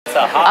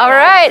All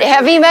right,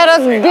 Heavy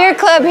Metal Beer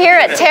Club here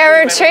at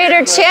Terror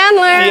Trader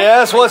Chandler.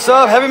 Yes, what's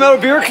up, Heavy Metal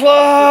Beer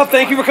Club?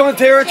 Thank you for coming to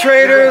Terror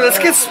Trader. Let's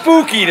get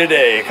spooky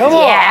today. Come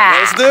on,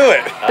 let's do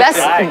it.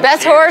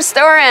 Best horror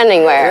store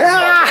anywhere.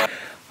 Yeah.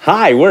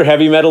 Hi, we're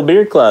Heavy Metal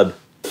Beer Club.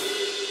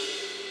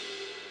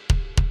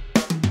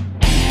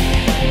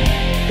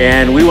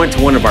 And we went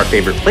to one of our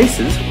favorite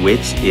places,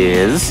 which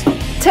is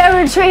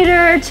Terror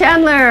Trader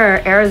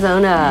Chandler,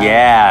 Arizona.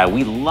 Yeah,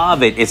 we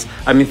love it.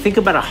 Think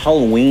about a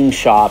Halloween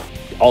shop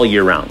all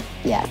year round.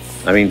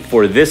 Yes. I mean,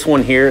 for this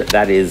one here,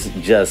 that is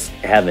just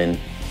heaven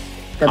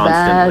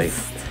constantly.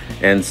 Best.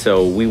 And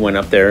so we went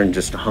up there and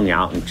just hung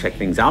out and checked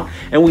things out.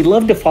 And we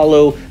love to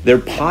follow their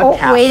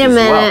podcast. Oh, wait a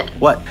minute.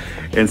 Well. What?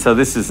 And so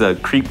this is a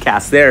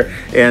Creepcast there.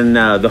 And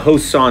the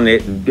hosts on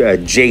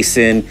it,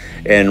 Jason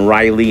and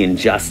Riley and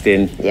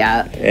Justin.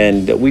 Yeah.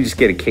 And we just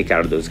get a kick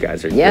out of those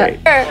guys. They're great.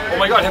 Oh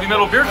my God, Heavy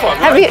Metal Beer Club.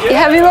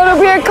 Heavy Metal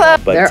Beer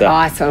Club. But, they're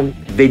awesome.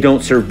 They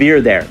don't serve beer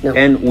there. No.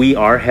 And we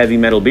are Heavy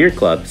Metal Beer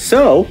Club.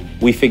 So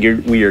we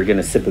figured we are going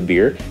to sip a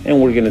beer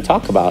and we're going to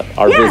talk about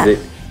our visit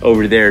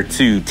over there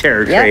to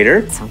Terror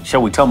Trader.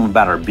 Shall we tell them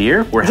about our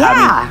beer? We're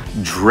having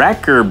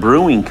Drekker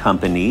Brewing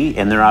Company,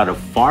 and they're out of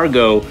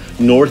Fargo,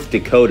 North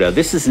Dakota.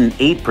 This is an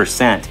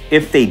 8%.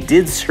 If they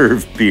did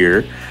serve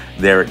beer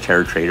there at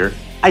Terror Trader,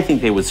 I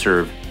think they would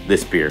serve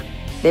this beer.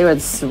 They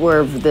would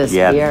swerve this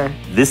beer.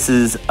 This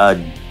is a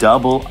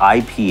double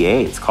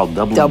IPA. It's called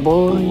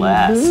Double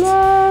Blessed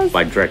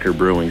by Drekker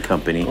Brewing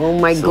Company. Oh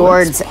my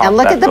gourds! And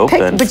look at the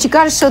picture. But you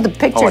got to show the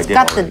picture.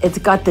 It's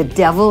got the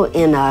devil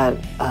in a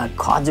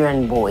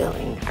cauldron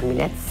boiling. I mean,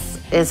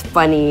 it's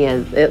funny.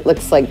 It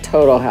looks like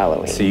total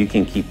Halloween. So you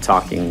can keep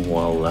talking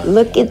while.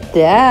 Look at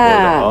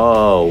that!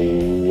 Oh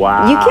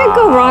wow! You can't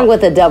go wrong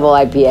with a double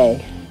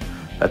IPA.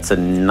 That's a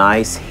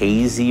nice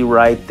hazy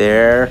right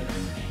there.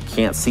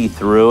 Can't see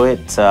through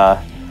it.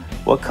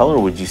 What color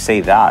would you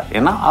say that?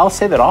 And I'll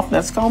say that often.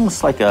 That's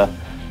almost like a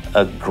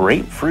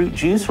grapefruit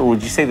juice, or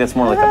would you say that's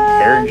more like a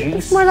pear juice?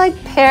 It's more like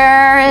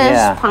pearish,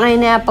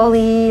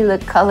 pineapple-y, the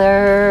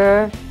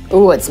color.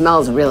 Ooh, it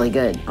smells really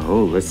good.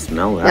 Oh, let's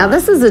smell that. Now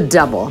this is a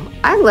double.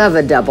 I love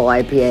a double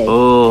IPA.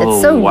 Oh,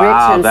 it's so rich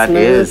and that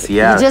smooth. is,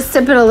 yeah. You just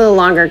sip it a little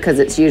longer because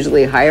it's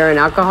usually higher in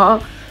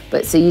alcohol,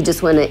 but so you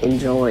just want to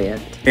enjoy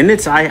it. And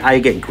I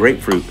get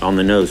grapefruit on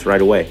the nose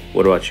right away.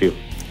 What about you?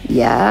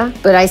 Yeah,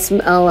 but I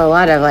smell a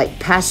lot of like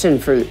passion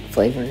fruit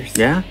flavors.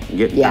 Yeah, you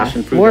get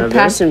passion fruit. More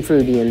passion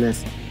fruity in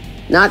this.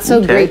 Not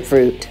so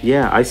grapefruit.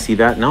 Yeah, I see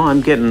that. No,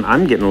 I'm getting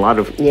a lot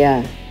of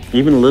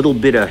even a little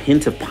bit of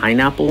hint of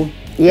pineapple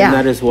in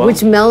that as well.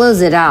 Which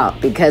mellows it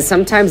out, because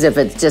sometimes if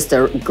it's just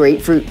a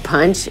grapefruit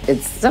punch,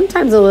 it's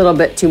sometimes a little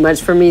bit too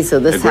much for me. So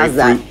this has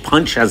that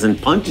punch as in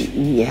punch.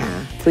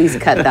 Yeah, please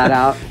cut that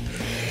out.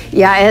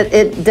 Yeah,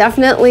 it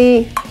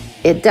definitely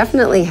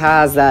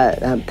has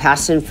that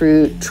passion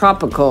fruit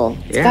tropical.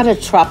 It's got a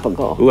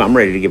tropical. Ooh, I'm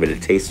ready to give it a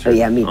taste. Oh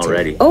yeah, me too.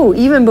 Already. Oh,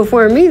 even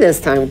before me this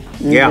time.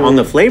 Mm-hmm. Yeah, on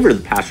the flavor of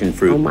the passion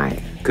fruit. Oh my.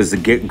 Because the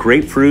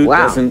grapefruit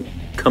doesn't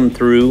come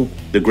through,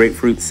 the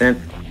grapefruit scent,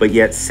 but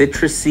yet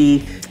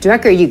citrusy.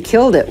 Drekker, you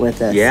killed it with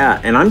this.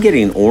 Yeah, and I'm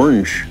getting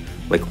orange,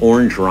 like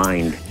orange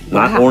rind.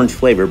 Not orange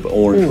flavor, but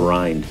orange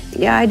rind.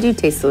 Yeah, I do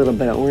taste a little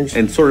bit of orange.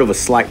 And sort of a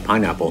slight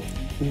pineapple.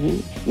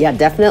 Mm-hmm. Yeah,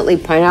 definitely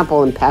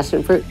pineapple and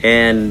passion fruit.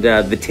 And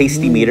the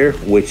tasty meter,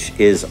 which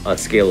is a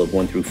scale of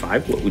 1 through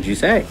 5, what would you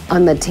say?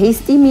 On the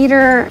tasty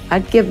meter,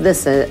 I'd give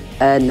this a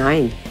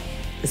 9.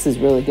 This is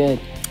really good.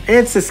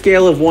 It's a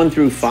scale of 1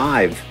 through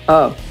 5.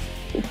 Oh.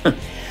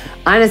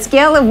 On a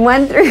scale of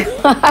 1 through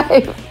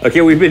 5.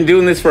 Okay, we've been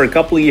doing this for a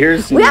couple of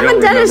years. We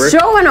haven't done a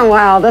show in a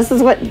while. This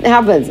is what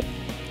happens.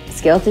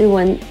 Scale through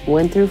 1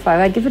 through 5,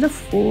 I'd give it a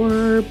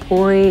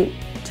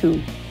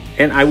 4.2.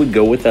 And I would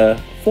go with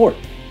a 4.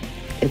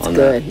 It's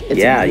good. It's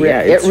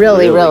it's it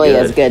really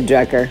is good,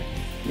 Drekker.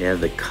 Yeah,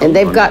 the color. And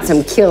they've got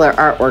some killer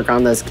artwork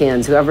on those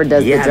cans. Whoever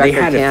does the Drekker cans.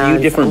 Yeah, they had a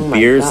few different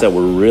beers that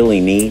were really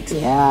neat.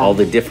 Yeah. All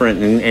the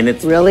different, and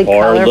it's really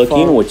bar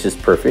looking, which is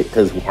perfect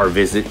because our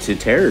visit to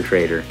Terror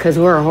Trader. Because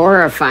we're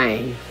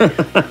horrifying.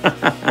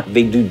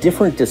 They do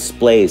different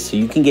displays, so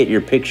you can get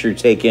your picture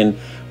taken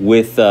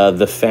with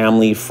the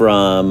family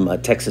from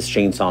Texas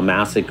Chainsaw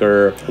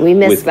Massacre. We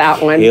missed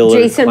that one.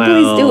 Jason,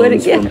 please do it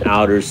again. From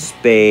outer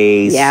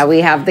space. Yeah,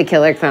 we have the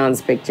Killer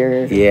Clowns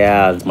picture.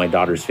 Yeah, it's my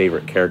daughter's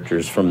favorite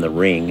characters from The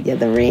Ring. Yeah,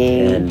 The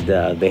Ring. And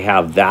they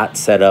have that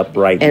set up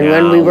right now. And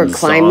when we were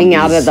climbing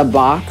out of the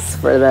box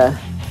for that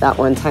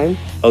one time.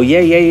 Oh,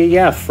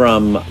 yeah,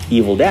 from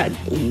Evil Dead.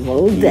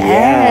 Evil Dead.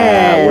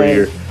 Yeah, where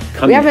you're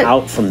coming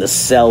out from the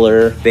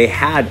cellar. They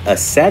had a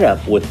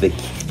setup with the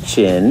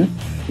kitchen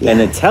and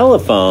a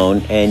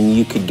telephone, and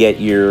you could get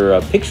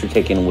your picture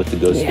taken with the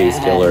Ghostface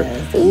Killer.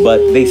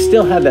 But they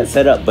still had that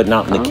set up, but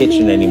not in the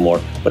kitchen anymore.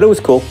 But it was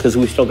cool because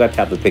we still got to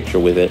have a picture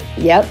with it.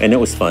 Yep. And it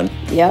was fun.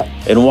 Yep.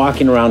 And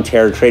walking around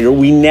Terror Trader,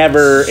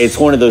 it's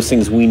one of those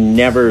things we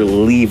never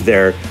leave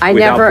there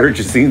without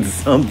purchasing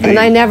something. And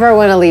I never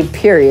want to leave,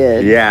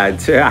 period. Yeah,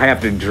 I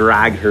have to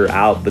drag her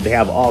out, but they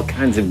have all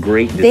kinds of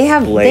great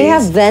displays. They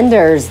have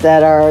vendors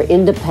that are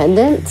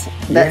independent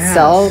that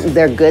sell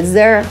their goods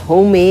there,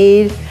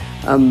 homemade.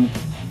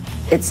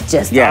 It's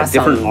just yeah, awesome.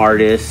 Different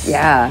artists.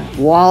 Yeah,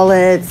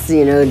 wallets,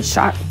 you know,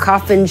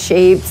 coffin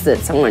shapes that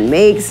someone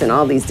makes and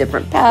all these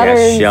different patterns.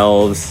 Yeah,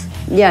 shelves.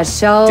 Yeah,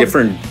 shelves.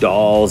 Different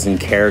dolls and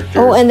characters.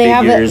 Oh, and they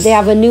figures.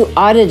 have a new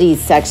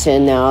oddities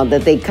section now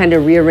that they kind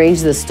of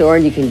rearranged the store,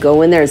 and you can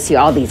go in there and see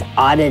all these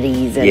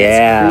oddities, and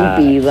it's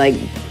creepy, like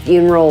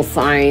funeral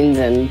signs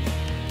and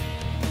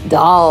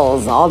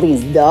dolls, all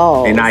these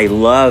dolls. And I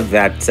love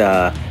that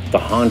the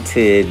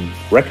haunted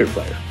record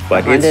player.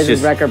 But haunted it's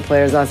just record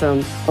player is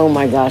awesome. Oh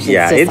my gosh,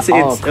 it's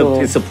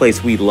cool. It's a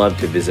place we love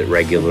to visit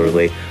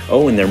regularly.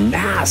 Oh, and their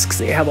masks.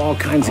 They have all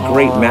kinds of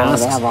great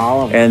masks. They have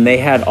all of them. And they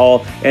had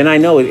all, and I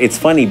know it's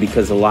funny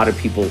because a lot of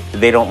people,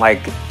 they don't like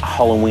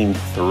Halloween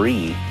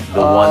 3,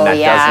 the one that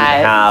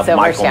doesn't have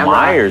Silver Michael Shamrock.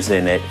 Myers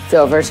in it.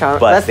 Silver Shamrock.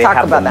 But Let's they talk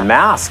have about the that.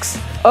 masks.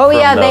 Oh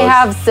yeah, they those.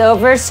 have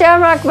Silver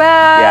Shamrock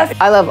masks.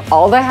 Yeah. I love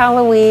all the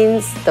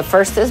Halloweens. The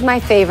first is my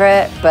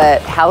favorite,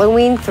 but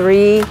Halloween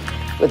 3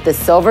 with the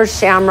Silver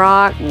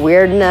Shamrock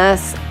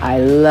weirdness. I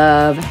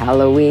love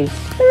Halloween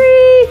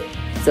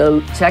 3.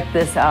 So check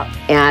this out.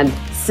 And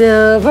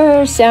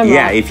Silver Shamrock.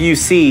 Yeah, if you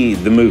see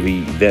the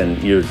movie,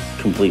 then you're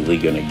completely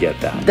gonna get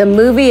that. The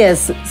movie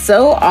is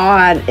so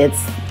odd,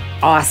 it's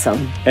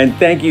awesome. And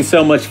thank you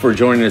so much for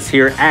joining us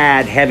here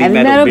at Heavy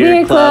Metal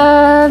Beer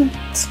Club.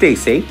 Stay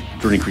safe,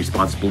 drink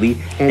responsibly,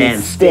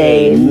 and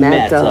stay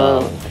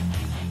metal.